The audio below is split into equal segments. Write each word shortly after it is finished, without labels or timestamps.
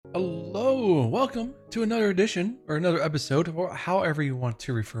Hello, welcome to another edition or another episode, or however you want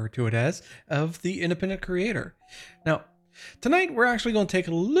to refer to it as, of The Independent Creator. Now, tonight we're actually going to take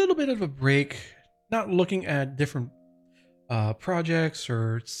a little bit of a break, not looking at different projects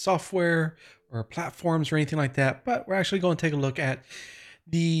or software or platforms or anything like that, but we're actually going to take a look at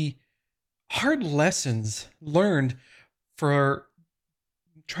the hard lessons learned for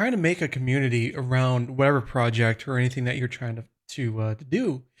trying to make a community around whatever project or anything that you're trying to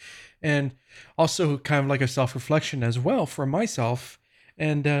do, and also kind of like a self-reflection as well for myself,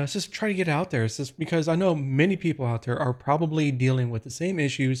 and just try to get out there. It's just because I know many people out there are probably dealing with the same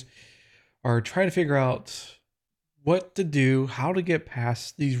issues, are trying to figure out what to do, how to get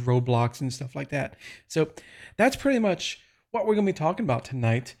past these roadblocks and stuff like that. So that's pretty much what we're going to be talking about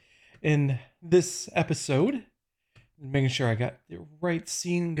tonight in this episode. Making sure I got the right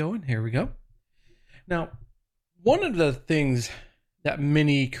scene going. Here we go. Now, one of the things that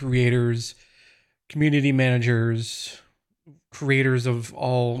many creators, community managers, creators of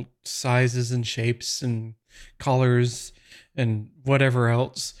all sizes and shapes and colors and whatever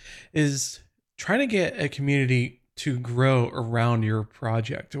else, is trying to get a community to grow around your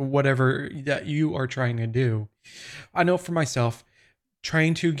project or whatever that you are trying to do. I know for myself,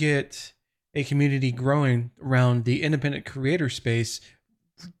 trying to get a community growing around the independent creator space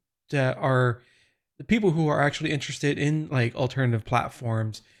that are the people who are actually interested in like alternative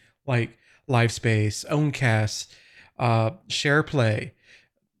platforms like Livespace, Owncast, SharePlay,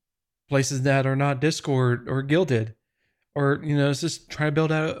 places that are not Discord or Guilded, or it's just trying to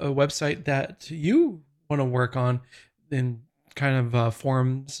build out a website that you want to work on in kind of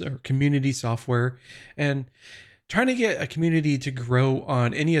forums or community software, and trying to get a community to grow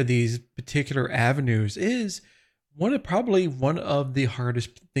on any of these particular avenues is probably one of the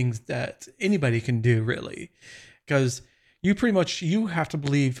hardest things that anybody can do, really, because you have to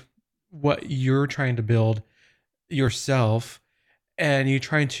believe what you're trying to build yourself, and you're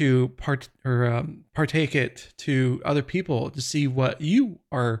trying to partake it to other people to see what you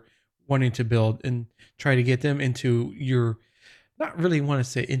are wanting to build and try to get them into your, not really want to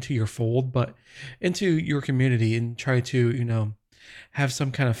say into your fold, but into your community, and try to, have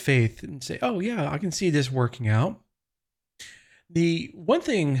some kind of faith and say, oh yeah, I can see this working out. One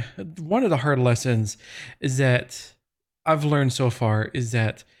of the hard lessons is that I've learned so far is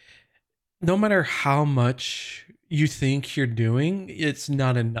that no matter how much you think you're doing, it's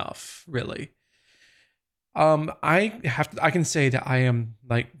not enough, really. I can say that I am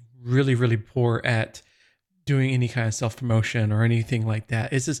like really, really poor at doing any kind of self promotion or anything like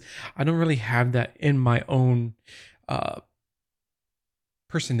that. It's just I don't really have that in my own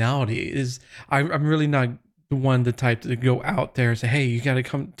personality. I'm really not the type to go out there and say, hey, you got to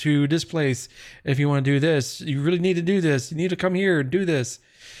come to this place if you want to do this. You really need to do this. You need to come here and do this.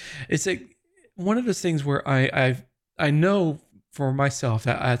 It's like one of those things where I know for myself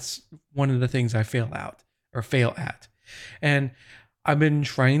that that's one of the things I fail at, and I've been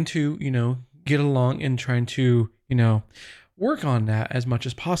trying to get along and trying to work on that as much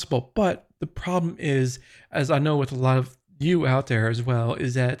as possible. But the problem is, as I know with a lot of you out there as well,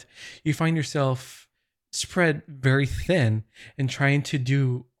 is that you find yourself spread very thin and trying to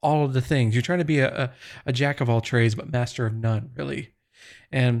do all of the things. You're trying to be a jack of all trades but master of none, really.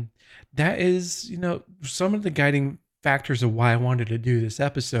 And that is some of the guiding factors of why I wanted to do this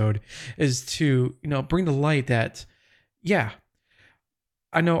episode, is to bring to light that, yeah,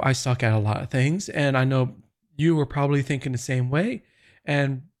 I know I suck at a lot of things, and I know you were probably thinking the same way,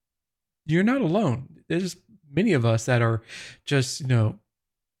 and you're not alone. There's many of us that are just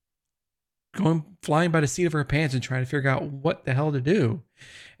flying by the seat of our pants and trying to figure out what the hell to do.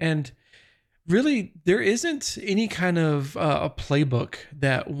 And really, there isn't any kind of a playbook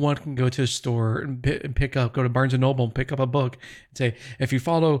that one can go to a store and pick up, go to Barnes and Noble and pick up a book and say, if you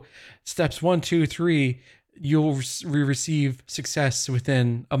follow steps 1, 2, 3, you'll receive success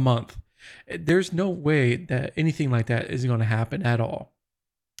within a month. There's no way that anything like that is going to happen at all.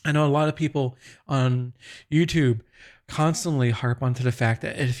 I know a lot of people on YouTube constantly harp onto the fact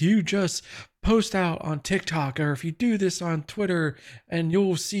that if you just post out on TikTok, or if you do this on Twitter, and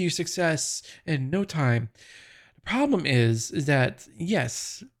you'll see success in no time. The problem is that,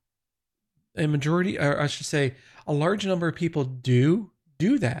 yes, a majority, or I should say a large number of people do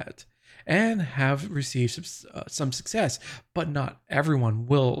that and have received some success, but not everyone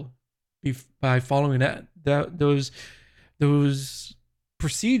will be, by following those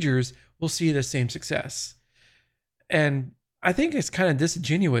procedures, will see the same success. And I think it's kind of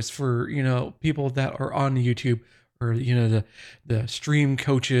disingenuous for people that are on YouTube, or the stream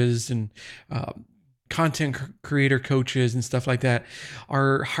coaches and content creator coaches and stuff like that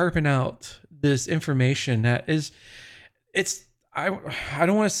are harping out this information that is, it's, I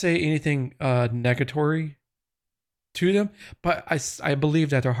don't want to say anything negatory to them, but I believe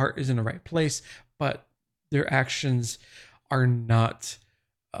that their heart is in the right place, but their actions are not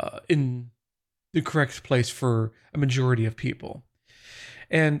in the correct place for a majority of people.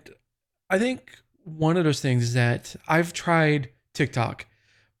 And I think one of those things is that I've tried TikTok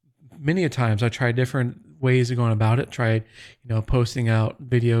many a times. I tried different ways of going about it. Tried, posting out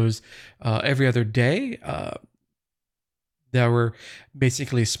videos every other day that were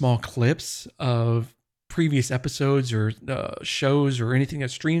basically small clips of previous episodes or shows or anything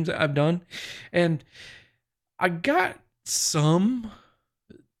that streams that I've done. And I got some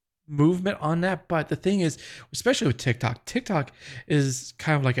movement on that, but the thing is, especially with TikTok is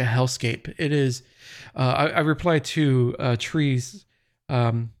kind of like a hellscape. It is. I replied to Tree's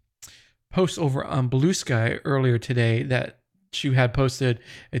post over on Blue Sky earlier today that she had posted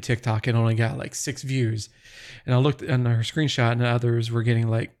a TikTok and only got like 6 views. And I looked on her screenshot and others were getting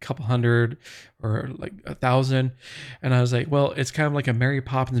like a couple hundred or like 1,000. And I was like, well, it's kind of like a Mary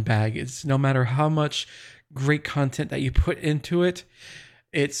Poppins bag. It's no matter how much great content that you put into it,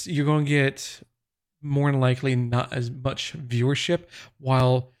 you're going to get more than likely not as much viewership,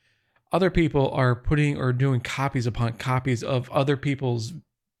 while other people are putting or doing copies upon copies of other people's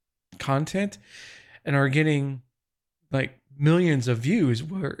content and are getting like millions of views,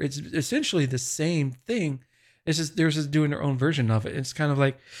 where it's essentially the same thing. It's just they're just doing their own version of it. It's kind of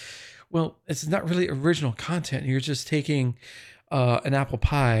like, well, it's not really original content. You're just taking an apple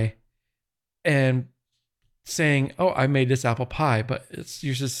pie and saying, "Oh, I made this apple pie," but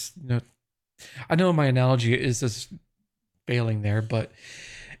you're just, I know my analogy is just failing there, but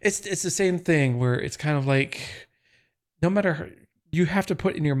it's the same thing where it's kind of like, no matter, you have to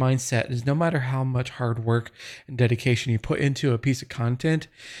put in your mindset is no matter how much hard work and dedication you put into a piece of content,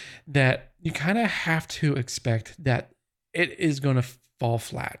 that you kind of have to expect that it is going to fall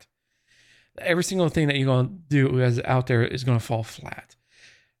flat. Every single thing that you're going to do as out there is going to fall flat.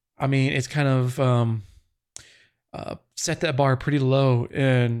 I mean, it's kind of set that bar pretty low,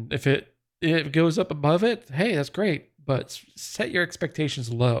 and if it goes up above it, hey, that's great. But set your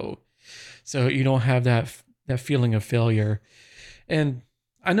expectations low, so you don't have that feeling of failure. And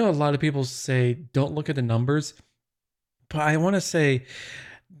I know a lot of people say don't look at the numbers, but I want to say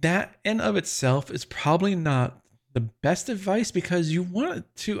that in of itself is probably not the best advice, because you want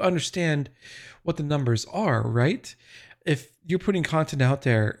to understand what the numbers are, right? If you're putting content out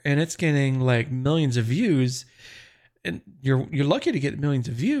there and it's getting like millions of views, and you're lucky to get millions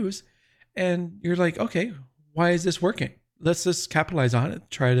of views, and you're like, okay, why is this working? Let's just capitalize on it.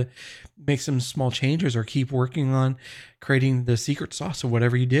 Try to make some small changes or keep working on creating the secret sauce or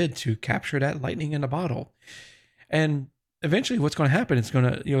whatever you did to capture that lightning in a bottle. And eventually what's going to happen, it's going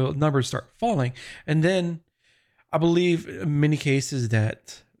to, numbers start falling. And then I believe in many cases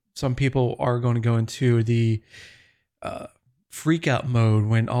that some people are going to go into the freak out mode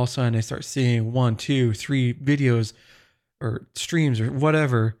when all of a sudden they start seeing 1, 2, 3 videos or streams or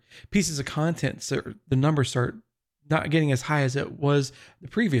whatever pieces of content. So the numbers start not getting as high as it was the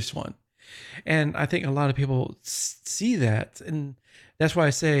previous one. And I think a lot of people see that. And that's why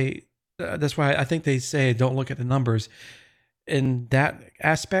I think they say, don't look at the numbers. In that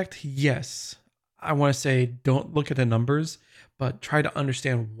aspect, yes, I want to say don't look at the numbers, but try to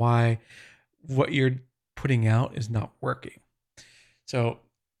understand why what you're putting out is not working. So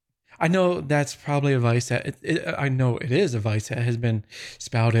I know that's probably advice that I know it is advice that has been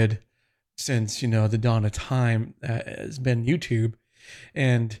spouted since, the dawn of time has been YouTube,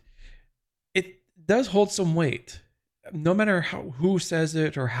 and it does hold some weight. No matter who says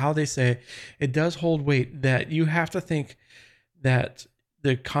it or how they say it, it does hold weight, that you have to think that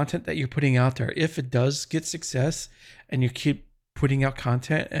the content that you're putting out there, if it does get success and you keep putting out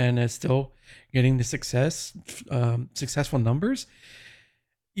content and it's still getting the successful numbers,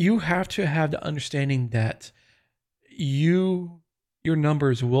 you have to have the understanding that your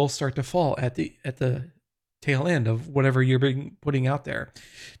numbers will start to fall at the tail end of whatever you're putting out there.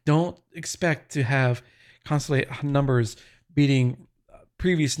 Don't expect to have constantly numbers beating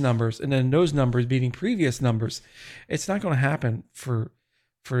previous numbers and then those numbers beating previous numbers. It's not going to happen for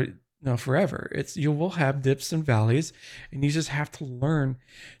forever. You will have dips and valleys, and you just have to learn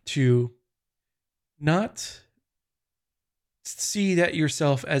to not see that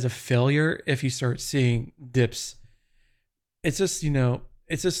yourself as a failure if you start seeing dips. It's just,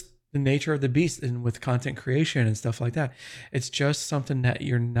 it's just the nature of the beast, and with content creation and stuff like that, it's just something that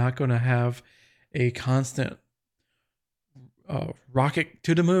you're not going to have a constant rocket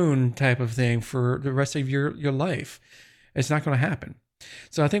to the moon type of thing for the rest of your life. It's not going to happen.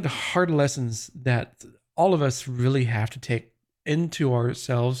 So I think the hard lessons that all of us really have to take into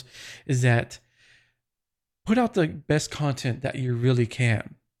ourselves is that put out the best content that you really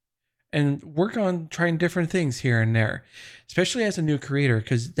can and work on trying different things here and there, especially as a new creator,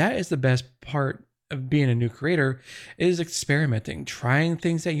 because that is the best part of being a new creator is experimenting, trying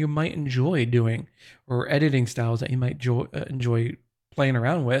things that you might enjoy doing or editing styles that you might enjoy playing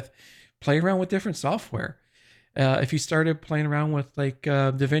around with. Play around with different software. If you started playing around with like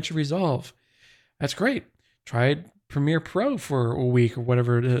DaVinci Resolve, that's great. Try Premiere Pro for a week or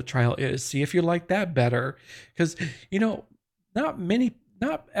whatever the trial is. See if you like that better. Because,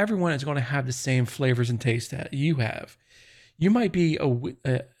 not everyone is going to have the same flavors and tastes that you have. You might be a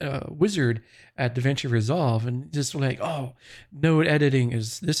wizard at DaVinci Resolve and just like, oh, node editing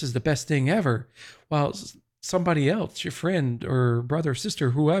this is the best thing ever. While somebody else, your friend or brother,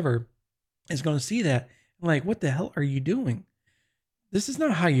 sister, whoever, is going to see that and like, what the hell are you doing? This is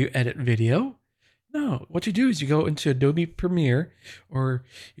not how you edit video. No, what you do is you go into Adobe Premiere or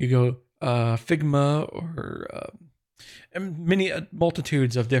you go Figma or many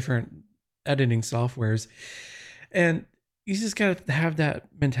multitudes of different editing softwares, and you just gotta have that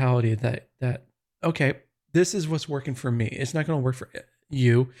mentality that okay, this is what's working for me. It's not going to work for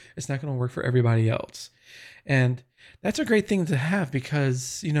you. It's not going to work for everybody else, and that's a great thing to have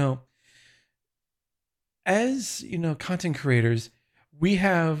because as content creators, we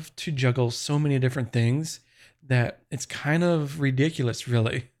have to juggle so many different things that it's kind of ridiculous,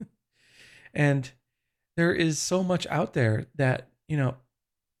 really. And there is so much out there that,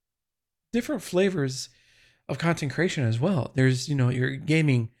 different flavors of content creation as well. There's, your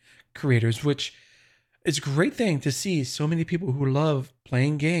gaming creators, which is a great thing to see so many people who love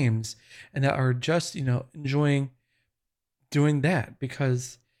playing games and that are just, enjoying doing that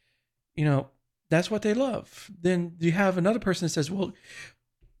because, that's what they love. Then you have another person that says, well,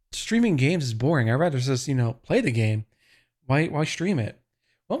 streaming games is boring. I'd rather just, play the game. Why stream it?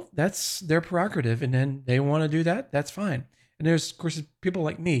 Well, that's their prerogative. And then they want to do that. That's fine. And there's, of course, people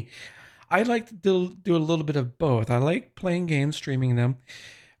like me. I like to do a little bit of both. I like playing games, streaming them,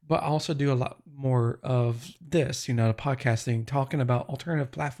 but I also do a lot more of this, podcasting, talking about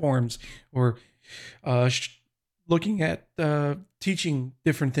alternative platforms or looking at teaching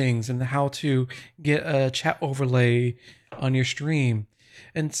different things and how to get a chat overlay on your stream.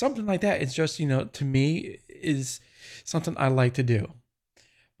 And something like that is just, to me, is something I like to do.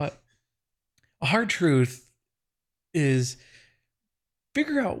 But a hard truth is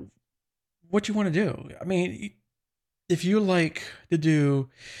figure out what you want to do. I mean, if you like to do,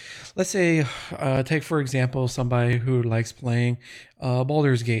 let's say, take for example, somebody who likes playing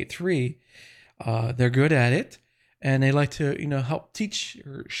Baldur's Gate 3, they're good at it. And they like to, help teach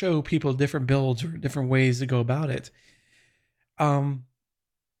or show people different builds or different ways to go about it.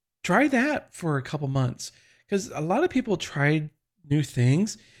 Try that for a couple months because a lot of people tried new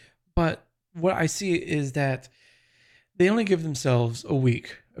things, but what I see is that they only give themselves a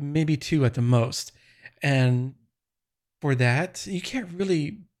week, maybe two at the most. And for that, you can't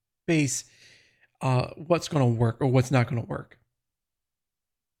really base what's going to work or what's not going to work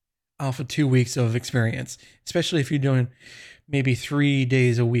off of 2 weeks of experience, especially if you're doing maybe 3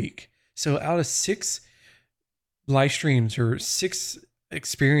 days a week. So out of 6 live streams or 6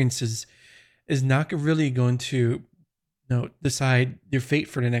 experiences is not really going to decide your fate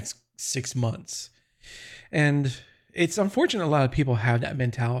for the next 6 months. And it's unfortunate a lot of people have that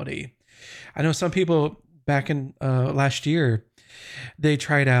mentality. I know some people back in last year, they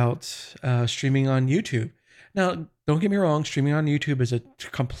tried out streaming on YouTube. Now, don't get me wrong, streaming on YouTube is a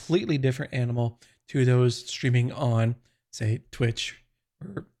completely different animal to those streaming on, say, Twitch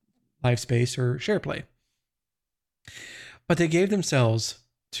or Livespace or SharePlay. But they gave themselves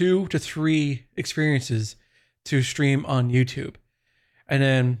 2 to 3 experiences to stream on YouTube. And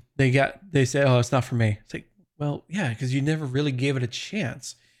then they say, oh, it's not for me. It's like, well, yeah, because you never really gave it a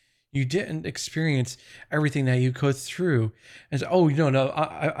chance. You didn't experience everything that you go through. And say, oh, no,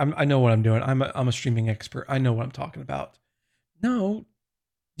 I know what I'm doing. I'm a streaming expert. I know what I'm talking about. No,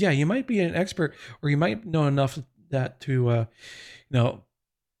 yeah, you might be an expert, or you might know enough that to,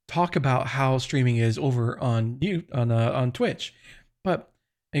 talk about how streaming is over on Twitch. But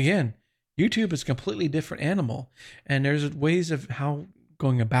again, YouTube is a completely different animal, and there's ways of how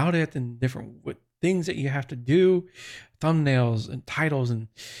going about it and different things that you have to do, thumbnails and titles, and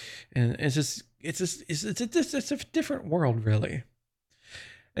it's a different world, really.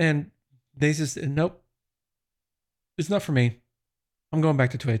 And they just, nope, it's not for me. I'm going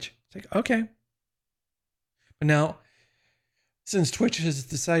back to Twitch. It's like, okay. But now since Twitch has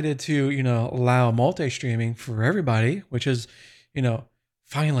decided to, allow multi-streaming for everybody, which is,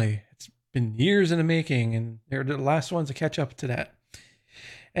 finally, it's been years in the making, and they're the last ones to catch up to that.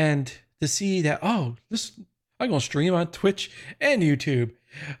 And to see that, I'm going to stream on Twitch and YouTube.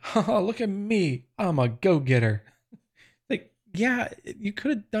 Oh, look at me. I'm a go-getter. Like, yeah, you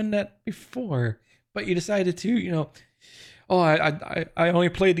could have done that before, but you decided to, I only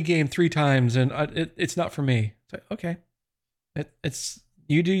played the game 3 times and it's not for me. It's like, okay, it's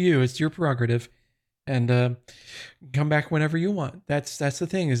you do you. It's your prerogative, and come back whenever you want. That's the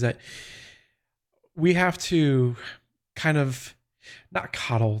thing, is that we have to kind of not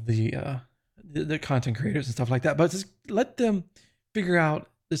coddle the content creators and stuff like that, but just let them figure out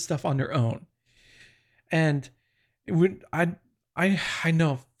this stuff on their own. And when I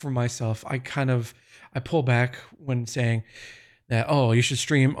know for myself, I pull back when saying that, oh, you should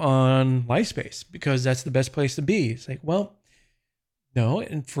stream on Livespace because that's the best place to be. It's like, well, no,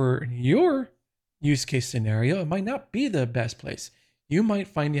 and for your use case scenario, it might not be the best place. You might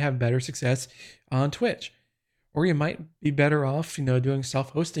find you have better success on Twitch, or you might be better off, doing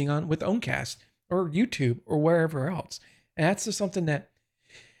self-hosting with Owncast or YouTube or wherever else. And that's just something that,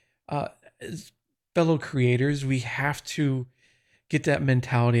 as fellow creators, we have to get that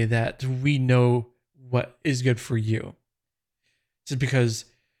mentality that we know what is good for you. Just because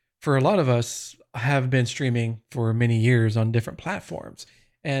for a lot of us have been streaming for many years on different platforms.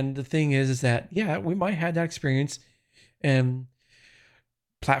 And the thing is that, yeah, we might have that experience and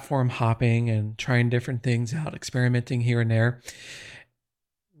platform hopping and trying different things out, experimenting here and there.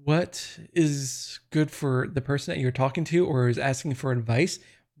 What is good for the person that you're talking to or is asking for advice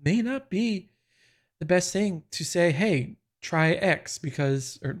may not be the best thing to say, hey, try X,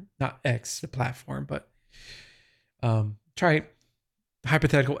 because, or not X, the platform, but try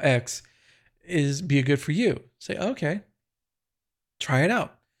hypothetical X be a good for you. Say, okay, try it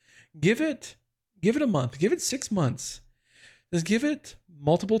out. Give it a month, give it 6 months. Just give it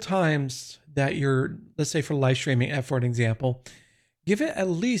multiple times that you're, let's say for live streaming, for an example, give it at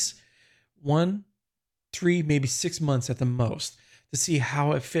least 1, 3, maybe 6 months at the most to see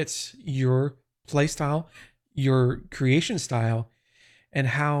how it fits your play style, your creation style, and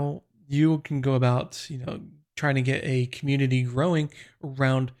how you can go about, trying to get a community growing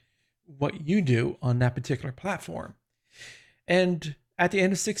around what you do on that particular platform. And at the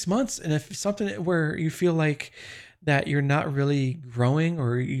end of 6 months, and if something where you feel like that you're not really growing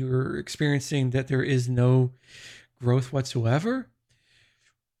or you're experiencing that there is no growth whatsoever,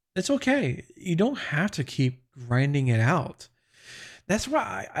 it's okay. You don't have to keep grinding it out. That's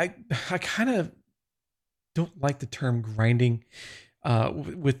why I kind of don't like the term grinding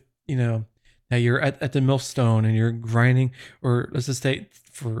with that you're at the millstone and you're grinding, or let's just say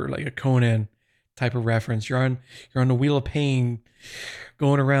for like a Conan type of reference, you're on the wheel of pain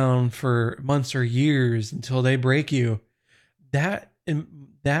going around for months or years until they break you. That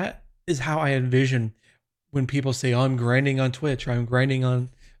is how I envision when people say, oh, I'm grinding on Twitch or I'm grinding on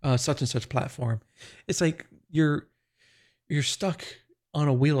such and such platform. It's like you're stuck on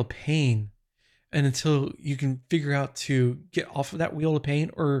a wheel of pain, and until you can figure out to get off of that wheel of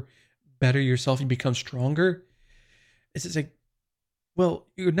pain or better yourself and become stronger, it's just like, well,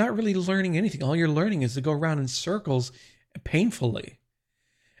 you're not really learning anything. All you're learning is to go around in circles painfully,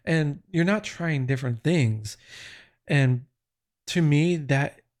 and you're not trying different things. And to me,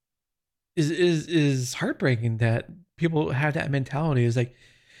 that is heartbreaking that people have that mentality. Is like,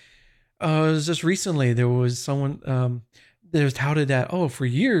 it was just recently there was someone that was touted that, oh, for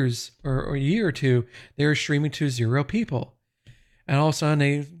years or a year or two, they were streaming to 0 people, and all of a sudden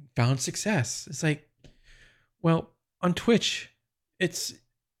they found success. It's like, well, on Twitch, it's,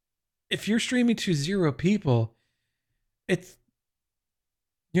 if you're streaming to 0 people,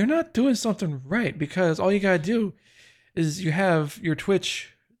 you're not doing something right, because all you gotta do is you have your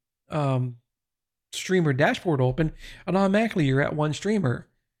Twitch streamer dashboard open, and automatically you're at 1 streamer.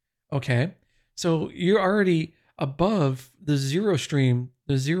 Okay, so you're already above the 0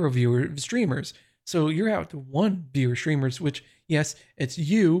 viewer streamers. So you're out to 1 viewer streamers, which, yes, it's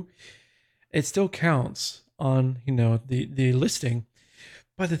you. It still counts on, the listing.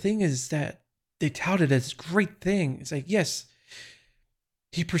 But the thing is that they touted as a great thing. It's like, yes,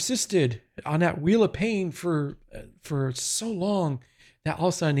 he persisted on that wheel of pain for so long that all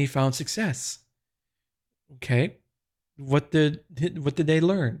of a sudden he found success. Okay, what did they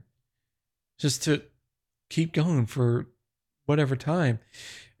learn? Just to keep going for whatever time.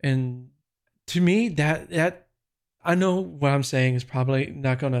 And to me, that I know what I'm saying is probably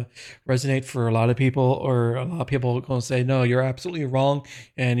not going to resonate for a lot of people, or a lot of people are going to say, no, you're absolutely wrong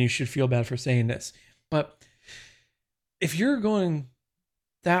and you should feel bad for saying this. But if you're going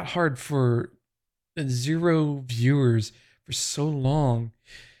that hard for 0 viewers for so long,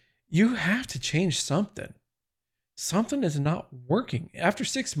 you have to change something. Something is not working. After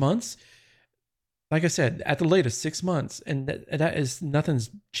 6 months, like I said, at the latest 6 months, and that is nothing's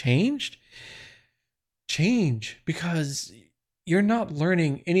changed. Change, because you're not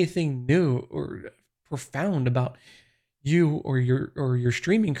learning anything new or profound about you or your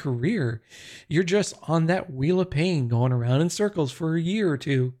streaming career. You're just on that wheel of pain going around in circles for a year or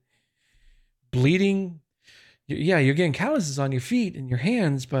two, bleeding. Yeah, you're getting calluses on your feet and your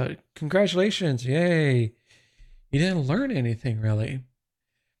hands, but congratulations, yay. You didn't learn anything really.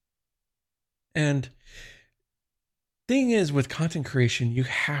 And thing is, with content creation, you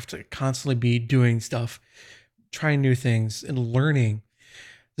have to constantly be doing stuff, trying new things and learning.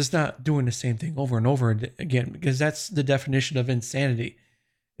 Just not doing the same thing over and over again, because that's the definition of insanity,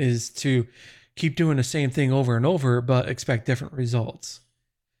 is to keep doing the same thing over and over but expect different results,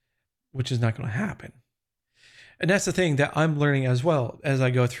 which is not going to happen. And that's the thing that I'm learning as well as I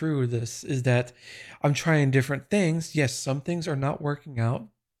go through this, is that I'm trying different things. Yes, some things are not working out.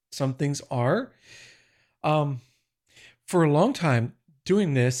 Some things are. For a long time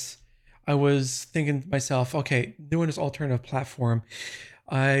doing this, I was thinking to myself, okay, doing this alternative platform,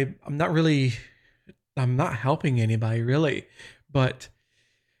 I'm not helping anybody really, but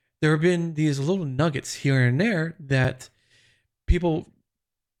there have been these little nuggets here and there that people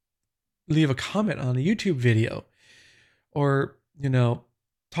leave a comment on a YouTube video, or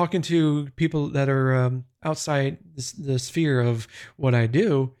talking to people that are outside the sphere of what I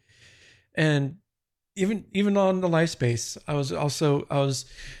do, and even on the live space, I was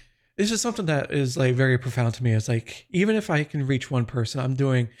it's just something that is like very profound to me. It's like, even if I can reach one person, I'm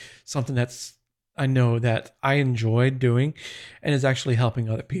doing something that's, I know that I enjoy doing and is actually helping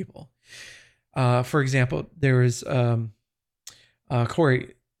other people. For example, there is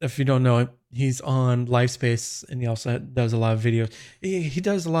Corey. If you don't know him, he's on Livespace, and he also does a lot of videos. He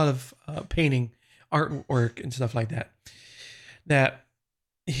does a lot of painting, artwork, and stuff like that. That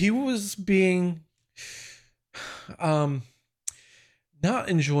he was being not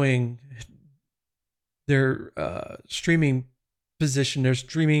enjoying their streaming position, their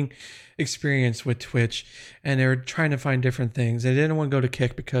streaming experience with Twitch, and they're trying to find different things. They didn't want to go to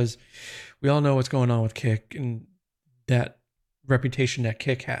Kick because we all know what's going on with Kick and that reputation that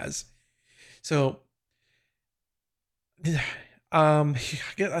Kick has. So I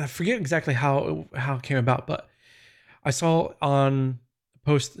forget exactly how it came about, but I saw on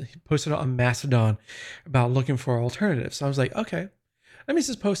posted on Mastodon about looking for alternatives. So I was like, okay, let me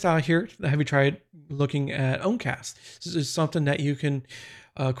just post out here. Have you tried looking at Owncast? This is something that you can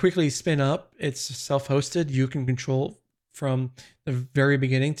quickly spin up. It's self-hosted. You can control from the very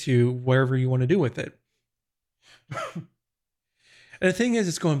beginning to wherever you want to do with it. And the thing is,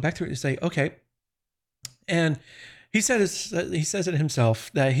 it's going back to it to say, okay. And he says it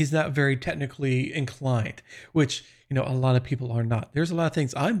himself that he's not very technically inclined, which, a lot of people are not. There's a lot of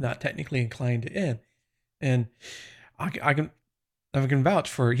things I'm not technically inclined in. And I can vouch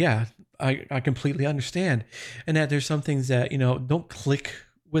for, yeah, I completely understand. And that there's some things that, don't click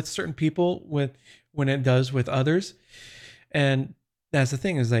with certain people when it does with others. And that's the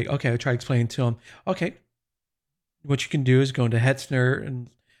thing, is like, okay, I try explaining to them, okay, what you can do is go into Hetzner and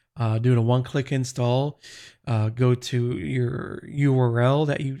do a one-click install, go to your URL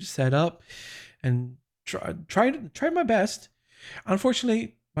that you set up, and try my best.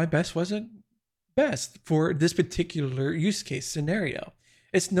 Unfortunately, my best wasn't best for this particular use case scenario.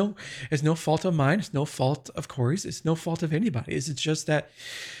 It's no fault of mine. It's no fault of Corey's. It's no fault of anybody. It's just that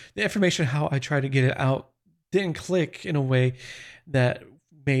the information, how I tried to get it out, didn't click in a way that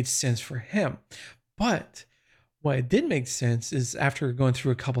made sense for him. But what it did make sense is, after going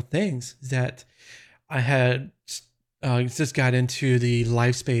through a couple things, that I had just got into the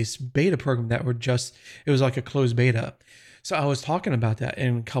Livespace beta program that it was like a closed beta. So I was talking about that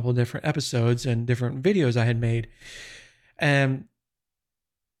in a couple of different episodes and different videos I had made. And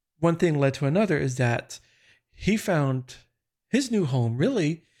one thing led to another, is that he found his new home,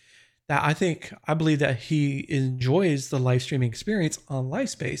 really, that I believe that he enjoys the live streaming experience on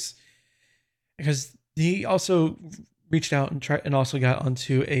Livespace, because he also reached out and also got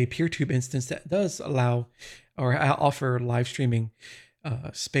onto a PeerTube instance that does allow or offer live streaming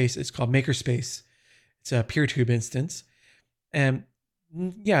space. It's called Makerspace. It's a PeerTube instance. And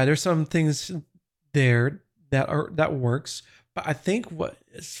yeah, there's some things there that works, but I think what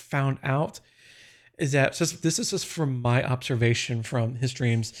is found out is that, this is just from my observation from his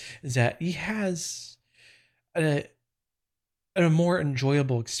streams, is that he has a more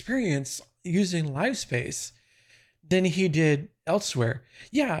enjoyable experience using Livespace than he did elsewhere.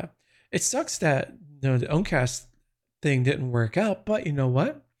 Yeah, it sucks that the Oncast thing didn't work out, but you know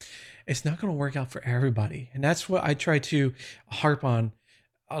what? It's not going to work out for everybody, and that's what I try to harp on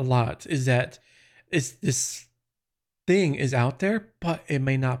a lot. Is that is this thing is out there, but it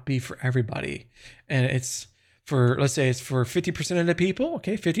may not be for everybody, and it's for, let's say it's for 50% of the people.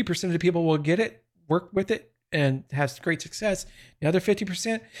 Okay, 50% of the people will get it, work with it, and have great success. The other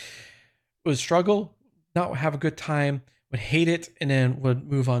 50% would struggle, not have a good time, would hate it, and then would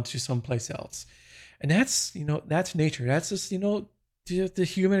move on to someplace else. And that's, that's nature. That's just, the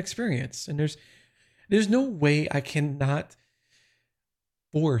human experience. And there's no way I cannot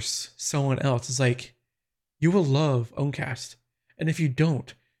force someone else. It's like, you will love Oncast. And if you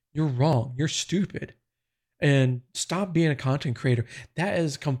don't, you're wrong. You're stupid. And stop being a content creator. That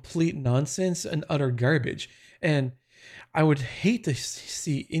is complete nonsense and utter garbage. And I would hate to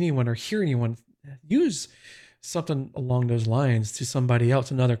see anyone or hear anyone use something along those lines to somebody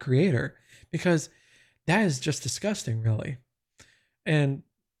else, another creator, because that is just disgusting, really. And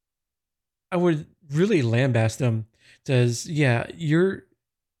I would really lambast them. Says, yeah, you're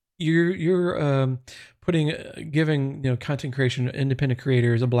putting giving content creation independent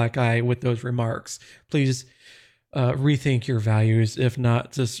creators a black eye with those remarks. Please rethink your values. If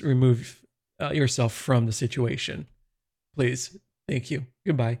not, just remove yourself from the situation. Please. Thank you.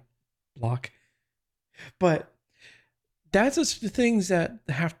 Goodbye. Block. But that's just the things that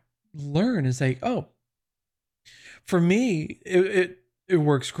I have to learn. Is like, oh, for me, it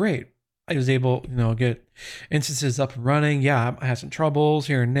works great. I was able, get instances up and running. Yeah, I had some troubles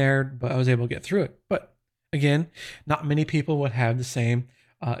here and there, but I was able to get through it. But again, not many people would have the same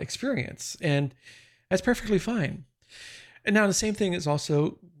experience, and that's perfectly fine. And now the same thing is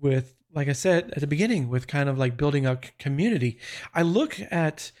also with, like I said at the beginning, with kind of like building a community. I look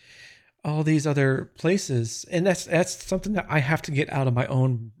at all these other places, and that's something that I have to get out of my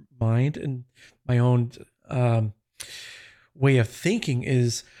own mind and my own way of thinking,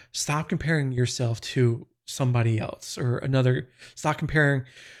 is stop comparing yourself to somebody else or another. Stop comparing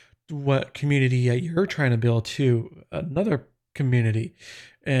what community you're trying to build to another community,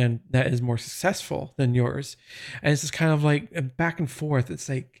 and that is more successful than yours. And it's just kind of like back and forth. It's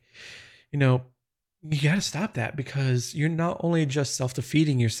like, you got to stop that, because you're not only just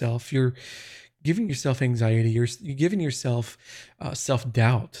self-defeating yourself, you're giving yourself anxiety, you're giving yourself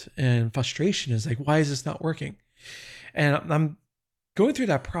self-doubt and frustration. Is like, why is this not working? And I'm going through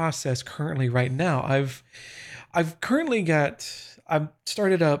that process currently right now. I've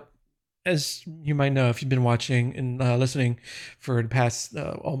started up, as you might know if you've been watching and listening for the past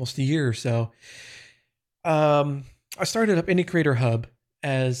almost a year or so. I started up Indie Creator Hub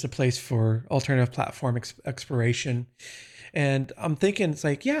as a place for alternative platform exploration. And I'm thinking, it's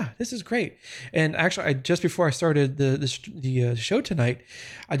like, yeah, this is great. And actually, just before I started the show tonight,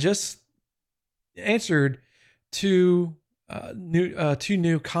 I just answered two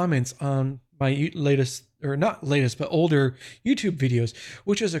new comments on my latest, or not latest, but older YouTube videos,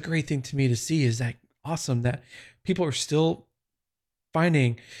 which is a great thing to me to see. Is that awesome that people are still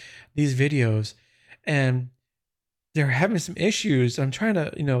finding these videos, and they're having some issues. I'm trying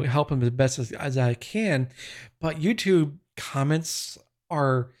to, help them as best as I can, but YouTube comments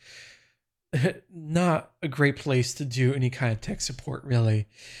are not a great place to do any kind of tech support, really.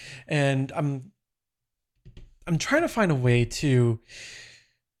 And I'm trying to find a way to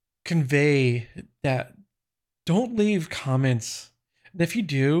convey that don't leave comments. And if you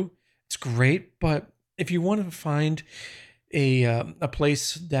do, it's great. But if you want to find a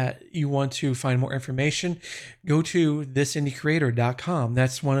place that you want to find more information, go to thisindiecreator.com.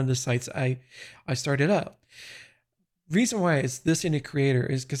 That's one of the sites I started up. Reason why it's This Indie Creator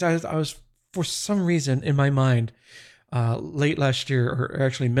is because I was for some reason in my mind late last year, or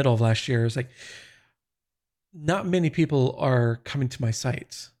actually middle of last year, it's like, not many people are coming to my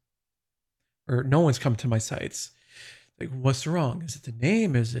sites, or no one's come to my sites. Like, what's wrong? Is it the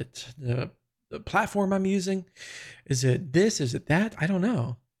name? Is it the platform I'm using? Is it this? Is it that? I don't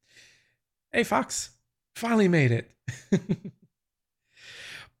know. Hey, Fox, finally made it.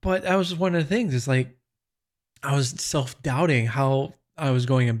 But that was one of the things. It's like, I was self-doubting how I was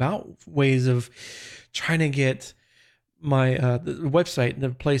going about ways of trying to get my the website, the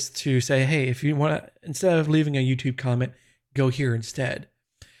place to say, hey, if you want to, instead of leaving a YouTube comment, go here instead.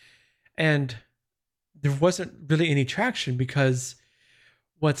 And there wasn't really any traction, because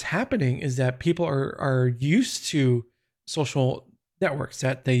what's happening is that people are used to social networks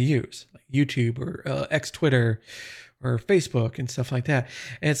that they use, like YouTube or X, Twitter, or Facebook and stuff like that.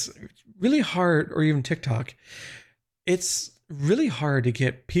 And it's really hard, or even TikTok. It's really hard to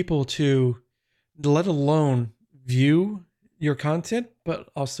get people to, let alone view your content, but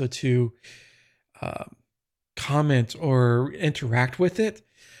also to um, comment or interact with it,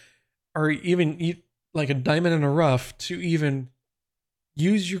 or even like a diamond in the rough to even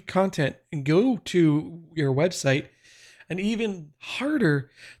use your content and go to your website, and even harder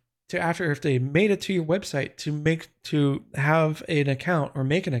to, after if they made it to your website, to have an account or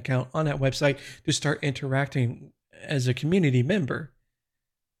make an account on that website to start interacting as a community member.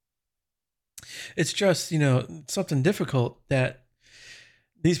 It's just, something difficult that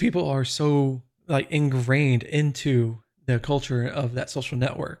these people are so like ingrained into the culture of that social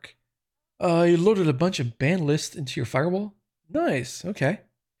network. You loaded a bunch of banned lists into your firewall. Nice. Okay.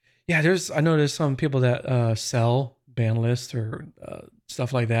 Yeah, I know there's some people that sell ban lists or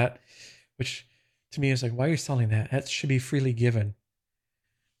stuff like that, which to me is like, why are you selling that? That should be freely given.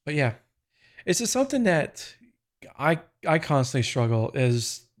 But yeah, it's just something that I constantly struggle,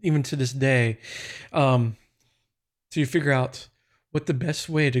 is even to this day, um, to figure out what the best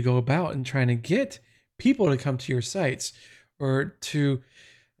way to go about and trying to get people to come to your sites, or to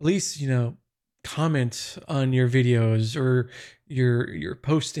at least comment on your videos or your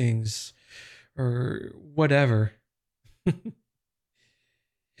postings or whatever.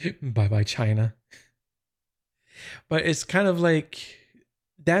 Bye bye China. But it's kind of like,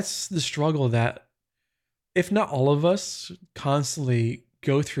 that's the struggle that, if not all of us, constantly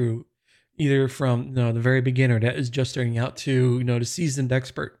go through, either from the very beginner that is just starting out to the seasoned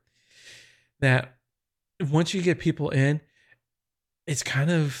expert. That once you get people in, it's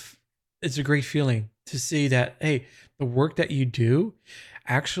it's a great feeling to see that, hey, the work that you do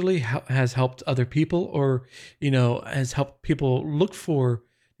actually has helped other people, or has helped people look for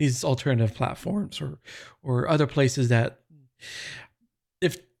these alternative platforms, or other places that,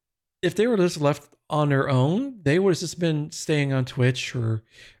 if they were just left on their own, they would have just been staying on Twitch, or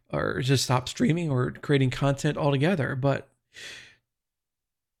just stop streaming or creating content altogether. But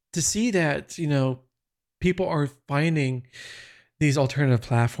to see that people are finding these alternative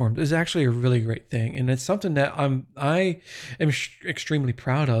platforms is actually a really great thing, and it's something that I am extremely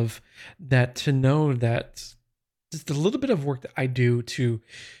proud of. That, to know that just the little bit of work that I do to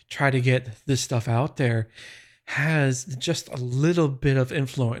try to get this stuff out there has just a little bit of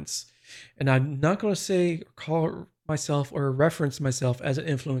influence. And I'm not going to say or call myself or reference myself as an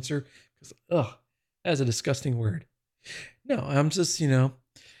influencer, because that's a disgusting word. No, I'm just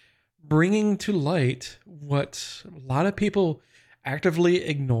bringing to light what a lot of people actively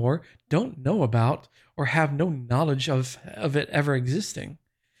ignore, don't know about, or have no knowledge of it ever existing.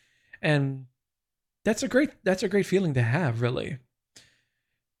 And that's a great feeling to have, really.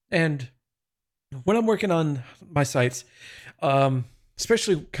 And when I'm working on my sites,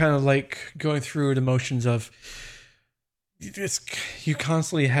 especially kind of like going through the motions of it's, you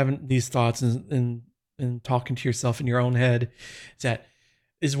constantly having these thoughts and talking to yourself in your own head.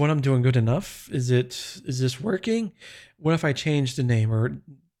 Is what I'm doing good enough? Is this working? What if I change the name, or,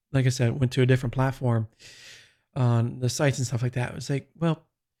 like I said, went to a different platform on the sites and stuff like that? It was like, well,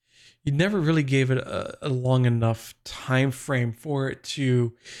 you never really gave it a long enough time frame for it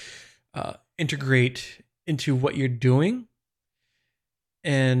to integrate into what you're doing,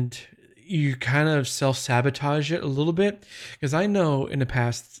 and you kind of self-sabotage it a little bit. Because I know in the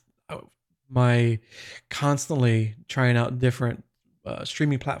past, my constantly trying out different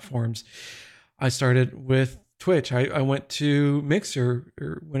streaming platforms. I started with Twitch. I went to Mixer,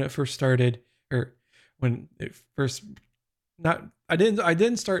 or when it first started, or when it first not I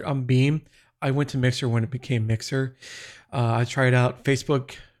didn't start on Beam. I went to Mixer when it became Mixer. I tried out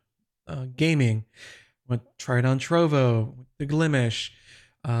Facebook gaming. Tried on Trovo, the Glimish,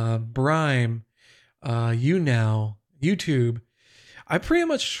 Brime, YouNow, YouTube. I pretty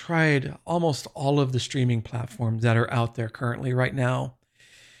much tried almost all of the streaming platforms that are out there currently right now.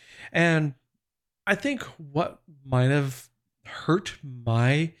 And I think what might have hurt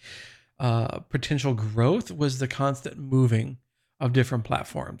my potential growth was the constant moving of different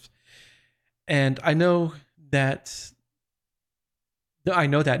platforms. And I know that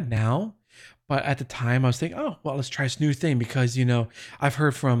now, but at the time I was thinking, oh, well, let's try this new thing, because, I've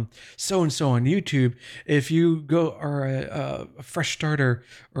heard from so-and-so on YouTube, if you go, or a fresh starter,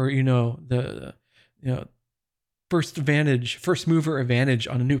 or, the, first mover advantage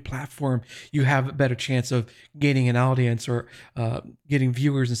on a new platform, you have a better chance of gaining an audience, or getting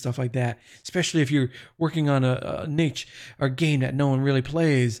viewers and stuff like that, especially if you're working on a niche or game that no one really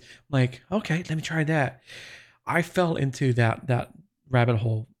plays. Like, okay, let me try that. I fell into that rabbit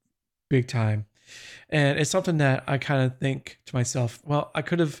hole big time. And it's something that I kind of think to myself, well, I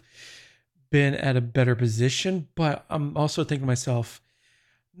could have been at a better position, but I'm also thinking to myself,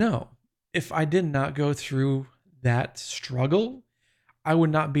 no, if I did not go through that struggle, I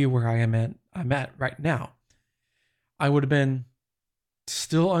would not be where I'm at right now. I would have been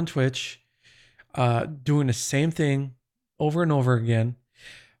still on Twitch, doing the same thing over and over again.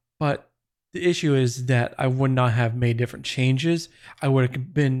 But the issue is that I would not have made different changes. I would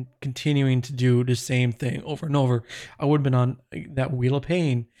have been continuing to do the same thing over and over. I would have been on that wheel of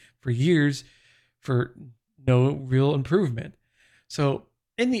pain for years for no real improvement. So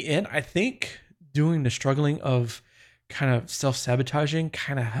in the end, I think doing the struggling of kind of self-sabotaging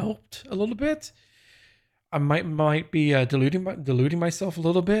kind of helped a little bit. I might be deluding myself a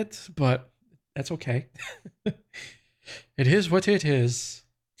little bit, but that's okay. It is what it is.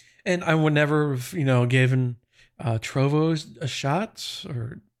 And I would never have, given Trovos a shot,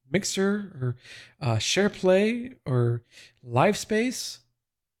 or Mixer, or SharePlay, or LiveSpace.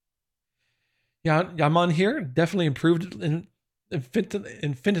 Yeah, I'm on here. Definitely improved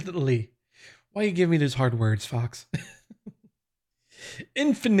infinitely. Why you give me those hard words, Fox?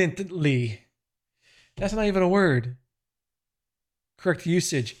 Infinitely. That's not even a word. Correct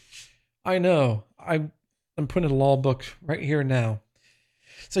usage. I know. I'm putting a law book right here now.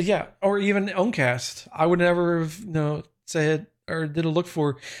 So yeah, or even Oncast. I would never have said or did a look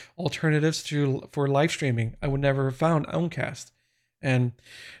for alternatives for live streaming. I would never have found Oncast and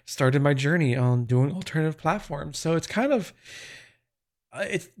started my journey on doing alternative platforms. So it's kind of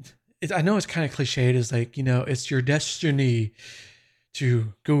it's I know it's kind of cliched, as like, it's your destiny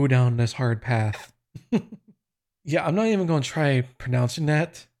to go down this hard path. Yeah, I'm not even going to try pronouncing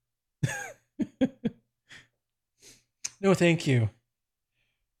that. No, thank you.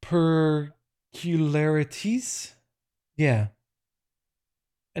 Peculiarities? Yeah.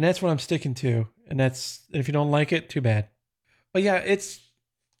 And that's what I'm sticking to. And if you don't like it, too bad. But yeah, it's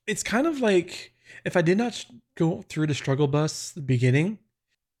kind of like, if I did not go through the struggle bus at the beginning,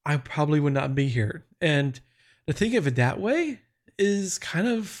 I probably would not be here. And to think of it that way is kind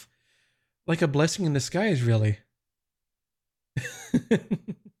of like a blessing in disguise, really.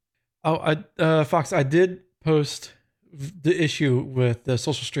 Fox, I did post the issue with the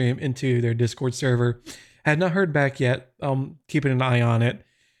social stream into their Discord server. Had not heard back yet. Keeping an eye on it.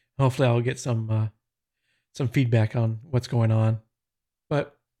 Hopefully I'll get some feedback on what's going on.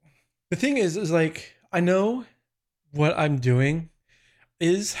 But the thing is like, I know what I'm doing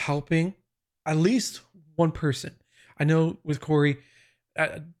is helping at least one person. I know with Corey,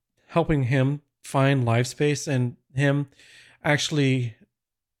 helping him find live space, and him actually,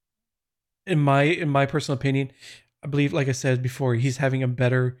 in my personal opinion, I believe, like I said before, he's having a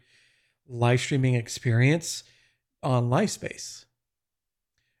better live streaming experience on LiveSpace.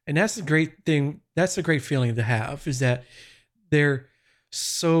 And that's a great thing. That's a great feeling to have, is that they're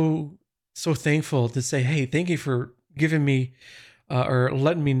so thankful to say, hey, thank you for giving me or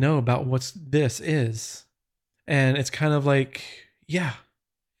letting me know about what this is. And it's kind of like, yeah,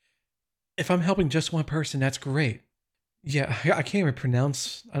 if I'm helping just one person, that's great. Yeah, I can't even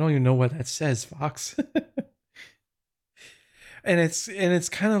pronounce. I don't even know what that says, Fox. And it's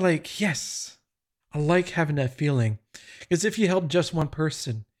kind of like, yes, I like having that feeling, because if you help just one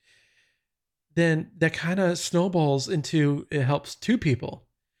person, then that kind of snowballs into, it helps two people,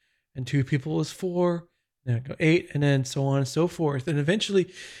 and two people is four, then go eight, and then so on and so forth. And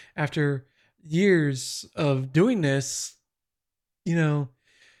eventually, after years of doing this,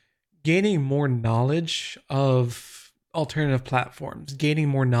 gaining more knowledge of alternative platforms, gaining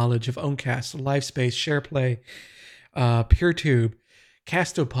more knowledge of Oncast, LiveSpace, SharePlay, PeerTube,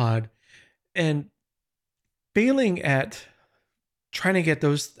 Castopod, and failing at trying to get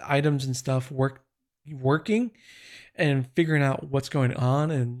those items and stuff working, and figuring out what's going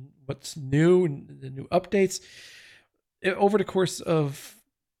on and what's new and the new updates. Over the course of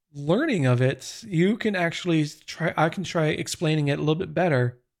learning of it, you can actually I can try explaining it a little bit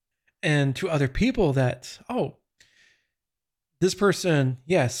better, and to other people, that, oh, this person,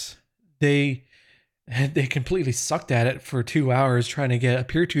 yes, they completely sucked at it for 2 hours trying to get a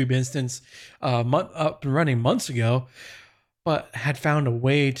PeerTube instance up and running months ago, but had found a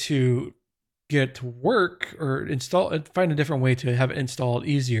way to get it to work, or find a different way to have it installed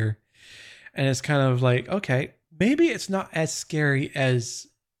easier. And it's kind of like, okay, maybe it's not as scary as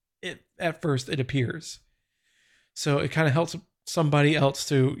it at first it appears. So it kind of helps somebody else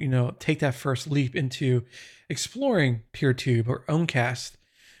to, take that first leap into exploring PeerTube or Oncast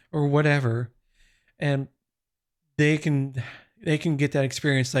or whatever. And they can get that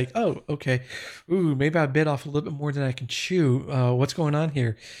experience, like, oh, okay, ooh, maybe I bit off a little bit more than I can chew. What's going on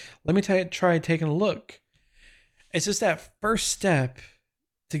here? Let me try taking a look. It's just that first step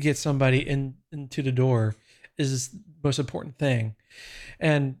to get somebody into the door is the most important thing.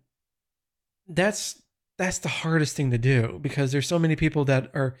 And that's that's the hardest thing to do, because there's so many people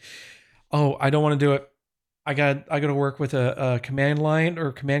that are, oh, I don't want to do it. I got to work with a command line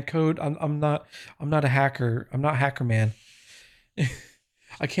or command code. I'm not a hacker. I'm not hacker man.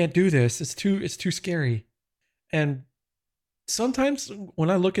 I can't do this. It's too scary. And sometimes when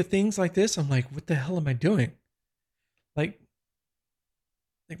I look at things like this, I'm like, what the hell am I doing? Like,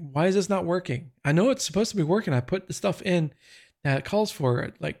 why is this not working? I know it's supposed to be working. I put the stuff in that calls for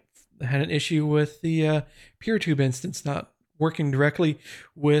it. Like, I had an issue with the PeerTube instance not working directly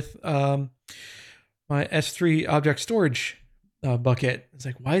with my S3 object storage bucket. It's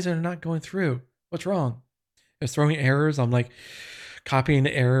like, why is it not going through? What's wrong? It's throwing errors. I'm like copying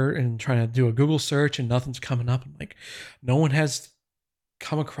the error and trying to do a Google search and nothing's coming up. I'm like, no one has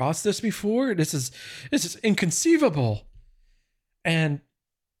come across this before. This is inconceivable. And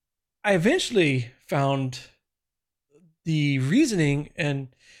I eventually found the reasoning and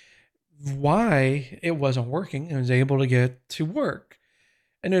why it wasn't working and was able to get to work.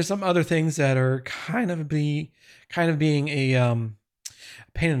 And there's some other things that are kind of being a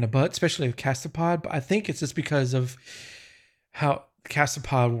pain in the butt, especially with Castopod. But I think it's just because of how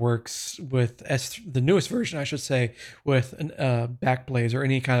Castopod works with the newest version, I should say, with an Backblaze or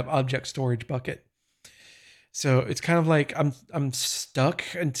any kind of object storage bucket. So it's kind of like I'm stuck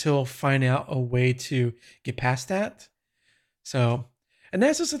until finding out a way to get past that. So, and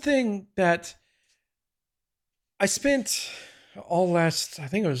that's just a thing that I spent I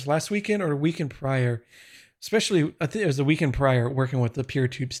think it was last weekend or the weekend prior, especially I think it was the weekend prior, working with the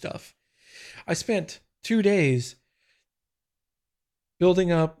PeerTube stuff. I spent 2 days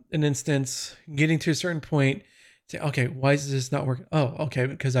building up an instance, getting to a certain point, say, okay, why is this not working? Oh, okay,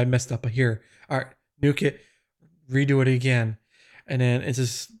 because I messed up here. All right, nuke it, redo it again. And then it's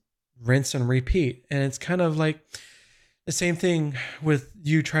just rinse and repeat. And it's kind of like the same thing with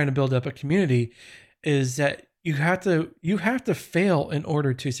you trying to build up a community, is that you have to fail in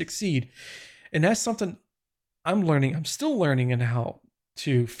order to succeed. And that's something I'm learning. I'm still learning in how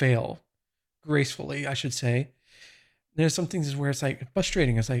to fail gracefully, I should say. There's some things where it's like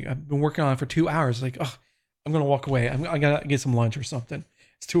frustrating. It's like I've been working on it for 2 hours. Like, oh, I'm gonna walk away. I gotta get some lunch or something.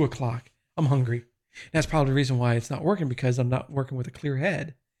 It's 2:00. I'm hungry. And that's probably the reason why it's not working, because I'm not working with a clear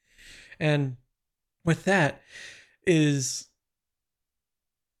head. And with that is,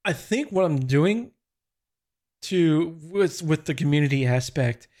 I think what I'm doing with the community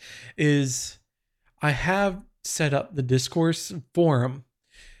aspect is I have set up the discourse forum,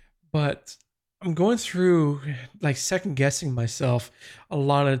 but I'm going through like second guessing myself a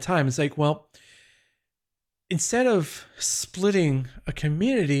lot of the time. It's like, well, instead of splitting a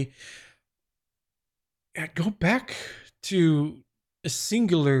community, go back to a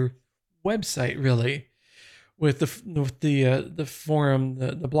singular website, really, with the forum,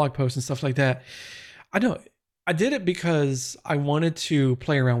 the blog posts and stuff like that. I did it because I wanted to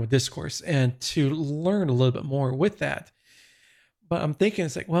play around with discourse and to learn a little bit more with that. But I'm thinking,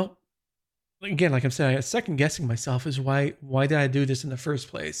 it's like, well, again, like I'm saying, I'm second guessing myself, is why did I do this in the first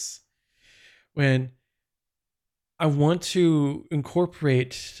place? When I want to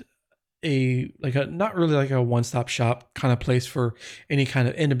incorporate not really like a one-stop shop kind of place for any kind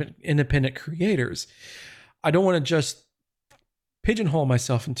of independent creators. I don't want to just pigeonhole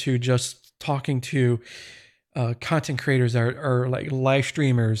myself into just talking to content creators that are like live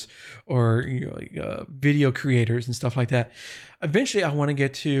streamers or video creators and stuff like that. Eventually, I want to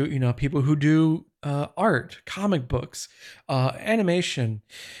get to people who do art, comic books, animation,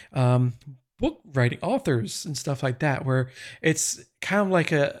 book writing, authors, and stuff like that, where it's kind of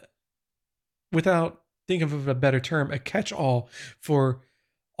like without thinking of a better term, a catch-all for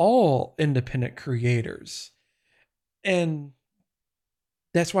all independent creators. And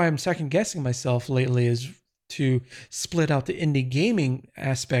that's why I'm second guessing myself lately, is to split out the indie gaming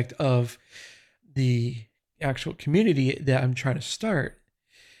aspect of the actual community that I'm trying to start.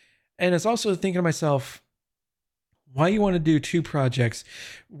 And it's also thinking to myself, why you want to do 2 projects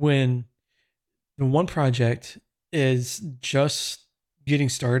when the one project is just getting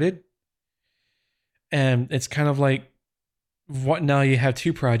started? And it's kind of like, what now? You have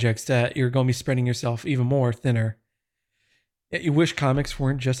 2 projects that you're going to be spreading yourself even more thinner. You wish comics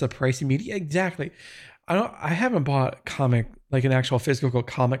weren't just a pricey media. Exactly. I haven't bought a comic, like an actual physical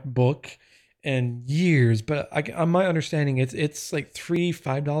comic book, in years, but on my understanding, it's like $3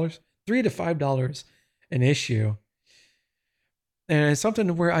 to $5 an issue. And it's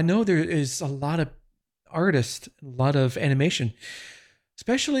something where I know there is a lot of artists, a lot of animation,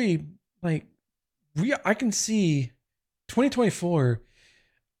 especially like I can see 2024,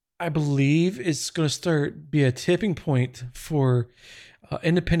 I believe, is going to be a tipping point for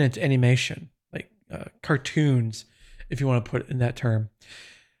independent animation. Like cartoons, if you want to put it in that term.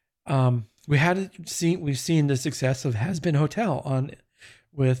 We've seen the success of Has Been Hotel on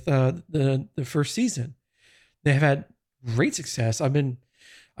with the first season. They have had great success. I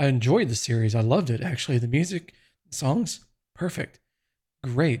enjoyed the series. I loved it actually. The music, songs, perfect,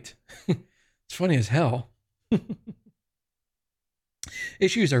 great. It's funny as hell.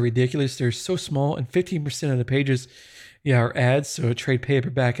 Issues are ridiculous. They're so small, and 15% of the pages, are ads. So a trade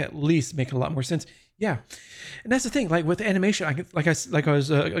paperback at least make a lot more sense. Yeah, and that's the thing. Like with animation,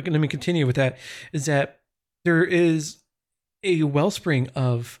 let me continue with that. Is that there is a wellspring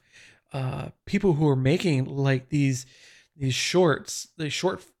of people who are making like these short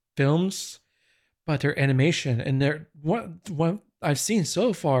films, but they're animation, and they're what I've seen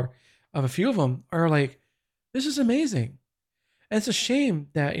so far of a few of them are like, this is amazing. And it's a shame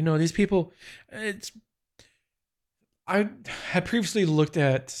that these people. I had previously looked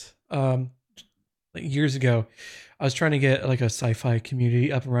at like years ago. I was trying to get like a sci-fi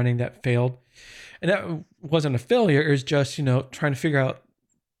community up and running that failed, and that wasn't a failure. It was just trying to figure out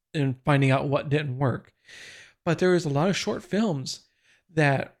and finding out what didn't work. But there was a lot of short films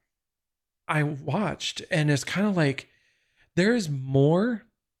that I watched, and it's kind of like there's more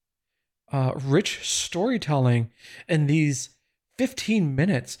rich storytelling in these 15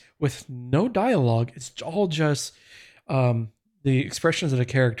 minutes with no dialogue. It's all just the expressions of the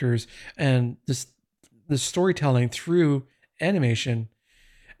characters and the storytelling through animation.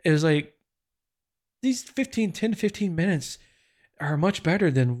 Is like these 10 to 15 minutes are much better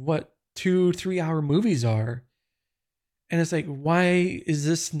than what 2-3 hour movies are. And it's like, why is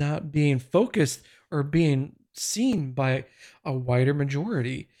this not being focused or being seen by a wider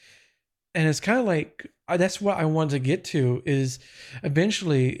majority? And it's kind of like, that's what I want to get to, is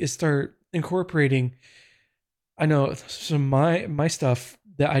eventually is start incorporating. I know some my stuff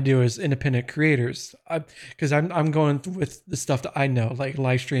that I do as independent creators, because I'm going with the stuff that I know, like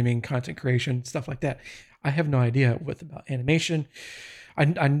live streaming, content creation, stuff like that. I have no idea about animation. I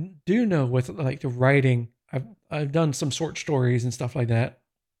do know with like the writing. I've done some short stories and stuff like that.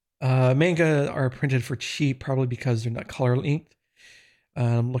 Manga are printed for cheap, probably because they're not color linked.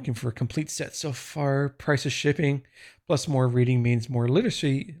 I'm looking for a complete set so far. Price of shipping plus more reading means more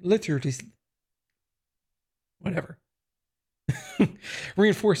literacy, whatever.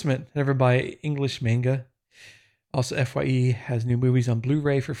 Reinforcement. Never buy English manga. Also, FYE has new movies on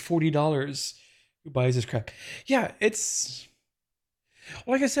Blu-ray for $40. Who buys this crap? Yeah, it's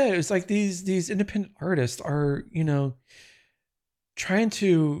like I said. It's like these independent artists are trying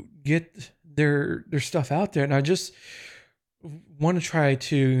to get their stuff out there, and I just want to try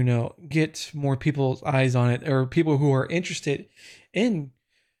to get more people's eyes on it, or people who are interested in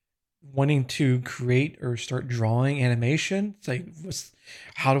wanting to create or start drawing animation. It's like,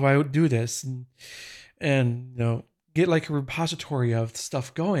 how do I do this? And get like a repository of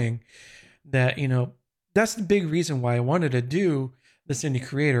stuff going. That that's the big reason why I wanted to do this indie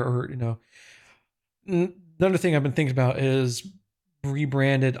creator. Or another thing I've been thinking about is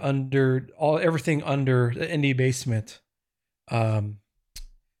rebranded under everything under the Indie Basement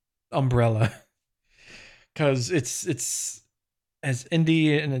umbrella, because it's as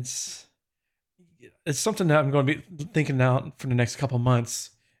indie, and it's something that I'm going to be thinking out for the next couple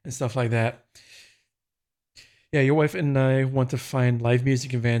months and stuff like that. Yeah, your wife and I want to find live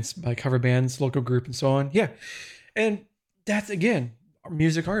music events by cover bands, local group, and so on. Yeah, and that's again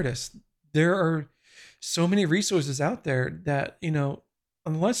music artists. There are so many resources out there that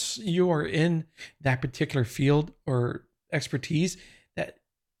unless you are in that particular field or expertise, that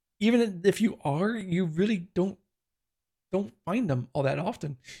even if you are, you really don't find them all that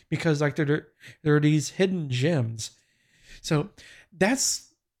often, because like there are these hidden gems. So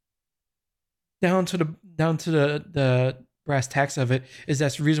that's down to the brass tacks of it. Is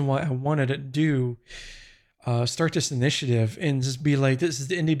that's the reason why I wanted to do start this initiative and just be like, this is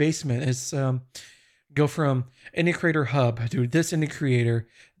the Indie Basement. It's go from Indie Creator Hub to this Indie Creator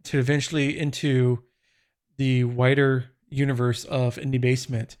to eventually into the wider universe of Indie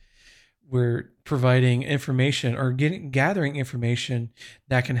Basement. We're providing information or gathering information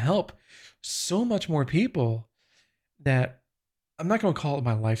that can help so much more people, that I'm not going to call it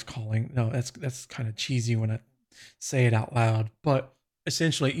my life calling. No, that's kind of cheesy when I say it out loud. But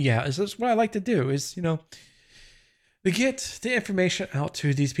essentially, yeah, that's what I like to do, is, to get the information out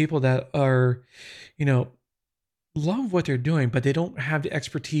to these people that are, love what they're doing, but they don't have the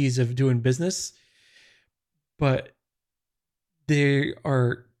expertise of doing business, but they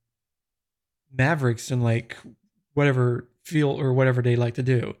are mavericks in like whatever field or whatever they like to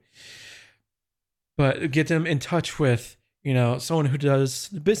do. But get them in touch with, someone who does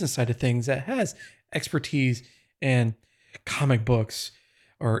the business side of things, that has expertise in comic books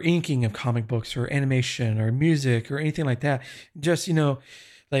or inking of comic books or animation or music or anything like that. Just,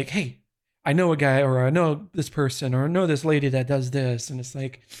 like, hey, I know a guy, or I know this person, or I know this lady that does this. And it's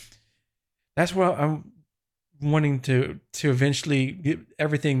like, that's what I'm wanting to eventually get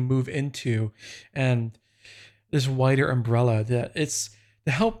everything move into, and this wider umbrella that it's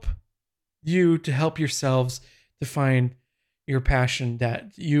to help you, to help yourselves to find your passion,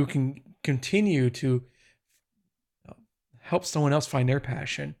 that you can continue to help someone else find their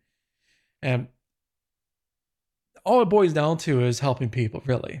passion. And all it boils down to is helping people,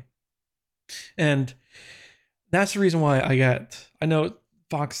 really. And that's the reason why I know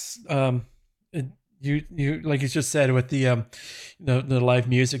Fox, you like you just said with the live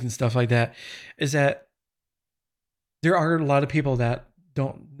music and stuff like that, is that there are a lot of people that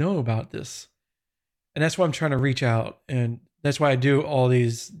don't know about this. And that's why I'm trying to reach out, and that's why I do all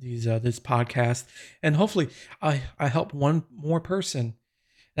these this podcast, and hopefully I help one more person.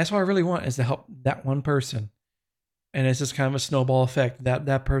 That's what I really want, is to help that one person, and it's just kind of a snowball effect,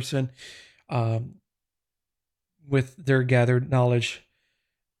 that person, with their gathered knowledge,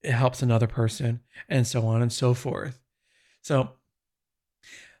 it helps another person, and so on and so forth. So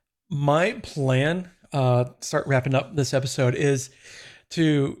my plan, start wrapping up this episode, is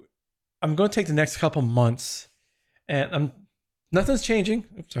I'm going to take the next couple months, and nothing's changing.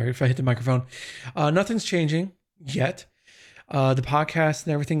 Oops, sorry if I hit the microphone. Nothing's changing yet. The podcast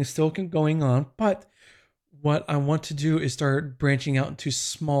and everything is still going on, but what I want to do is start branching out into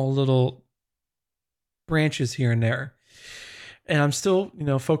small little branches here and there. And I'm still,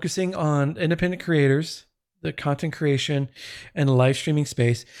 focusing on independent creators, the content creation and the live streaming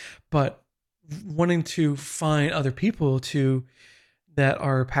space, but wanting to find other people that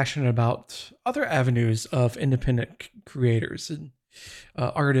are passionate about other avenues of independent creators and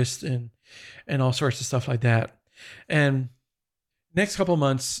artists and all sorts of stuff like that. And next couple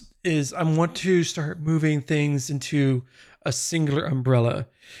months is I want to start moving things into a singular umbrella,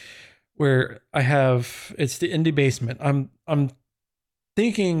 where it's the Indie Basement. I'm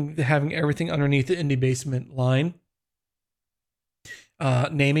thinking having everything underneath the Indie Basement line,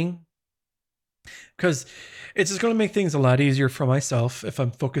 naming, because it's just going to make things a lot easier for myself if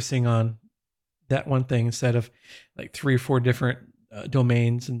I'm focusing on that one thing instead of like 3 or 4 different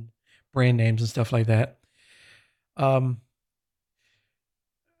domains and brand names and stuff like that. I'm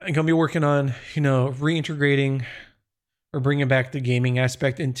going to be working on, reintegrating or bringing back the gaming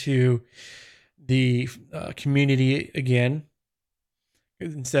aspect into the community again.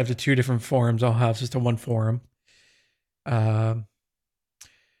 Instead of the 2 different forums, I'll have just a one forum. And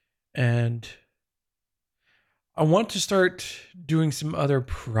I want to start doing some other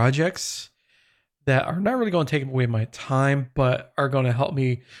projects that are not really going to take away my time, but are going to help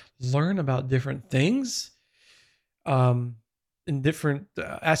me learn about different things, in different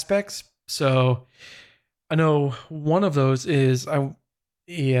aspects. So I know one of those is a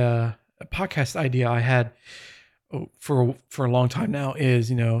podcast idea I had for a long time now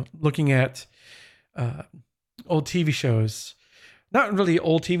is, looking at old TV shows, not really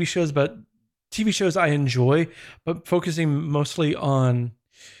old TV shows, but TV shows I enjoy, but focusing mostly on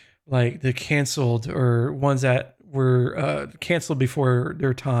like the canceled or ones that were canceled before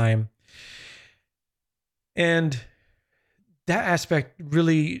their time. And that aspect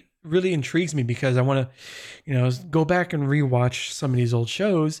really, really intrigues me, because I want to, go back and rewatch some of these old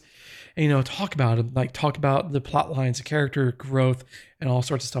shows and, talk about them, like talk about the plot lines, the character growth, and all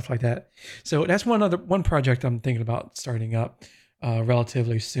sorts of stuff like that. So that's one project I'm thinking about starting up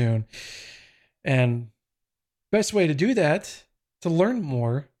relatively soon. And best way to do that, to learn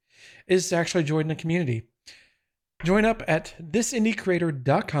more, is to actually join the community. Join up at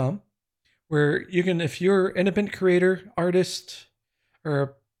thisindiecreator.com, where you can, if you're an independent creator, artist, or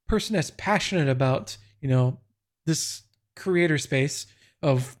a person that's passionate about, this creator space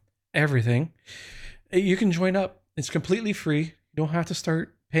of everything, you can join up. It's completely free. You don't have to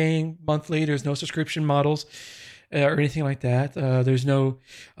start paying monthly. There's no subscription models or anything like that. There's no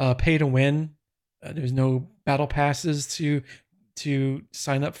pay to win. There's no battle passes to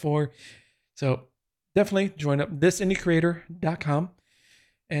sign up for. So definitely join up thisindiecreator.com,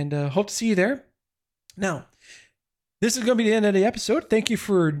 and hope to see you there. Now, this is going to be the end of the episode. Thank you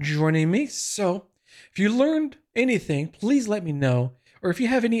for joining me. So if you learned anything, please let me know. Or if you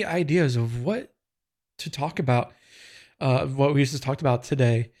have any ideas of what to talk about, what we just talked about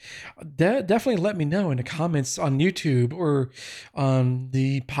today, definitely let me know in the comments on YouTube or on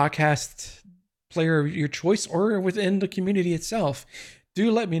the podcast player of your choice, or within the community itself. Do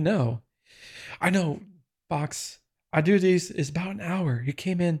let me know. I know, Fox, I do these, is about an hour. You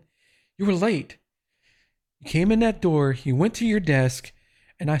came in, you were late. You came in that door, you went to your desk,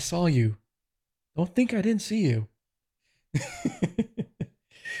 and I saw you. Don't think I didn't see you.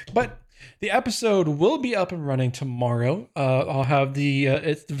 But the episode will be up and running tomorrow. I'll have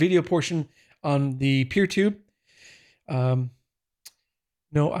it's the video portion on the PeerTube. No,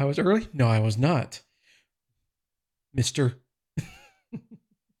 I was early. No, I was not, Mister.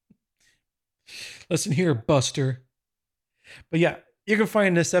 Listen here, Buster. But yeah, you can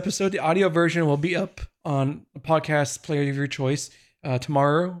find this episode. The audio version will be up on a podcast player of your choice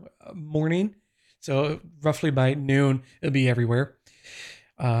tomorrow morning. So roughly by noon, it'll be everywhere.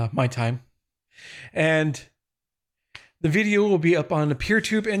 My time. And the video will be up on the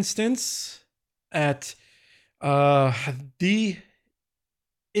PeerTube instance at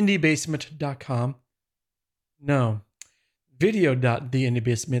theindiebasement.com. No,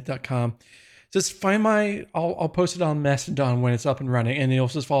 video.theindiebasement.com. Just find I'll post it on Mastodon when it's up and running, and you'll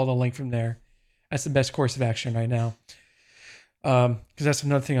just follow the link from there. That's the best course of action right now. Because that's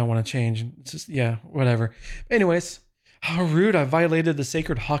another thing I want to change. It's just, yeah, whatever. Anyways, how rude. I violated the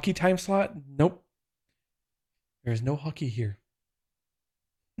sacred hockey time slot. Nope. There's no hockey here.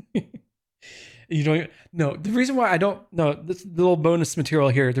 You don't know. The reason why I don't know, this little bonus material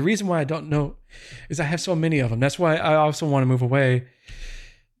here, the reason why I don't know is I have so many of them. That's why I also want to move away.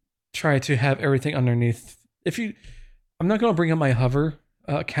 Try to have everything underneath. I'm not going to bring up my Hover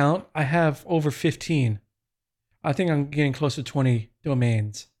account. I have over 15. I think I'm getting close to 20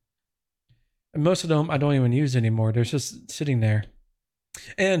 domains. And most of them I don't even use anymore. They're just sitting there.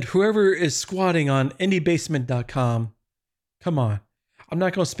 And whoever is squatting on indiebasement.com, come on. I'm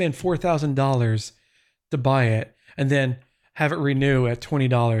not going to spend $4,000 to buy it and then have it renew at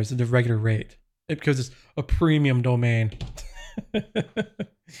 $20 at the regular rate because it's a premium domain.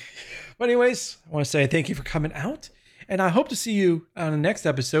 But anyways, I want to say thank you for coming out, and I hope to see you on the next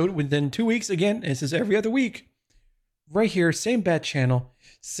episode within 2 weeks. Again, this is every other week, right here, same bad channel,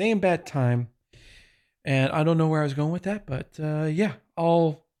 same bad time. And I don't know where I was going with that, but yeah,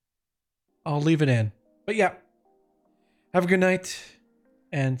 I'll leave it in. But yeah, have a good night,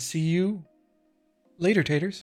 and see you later, taters.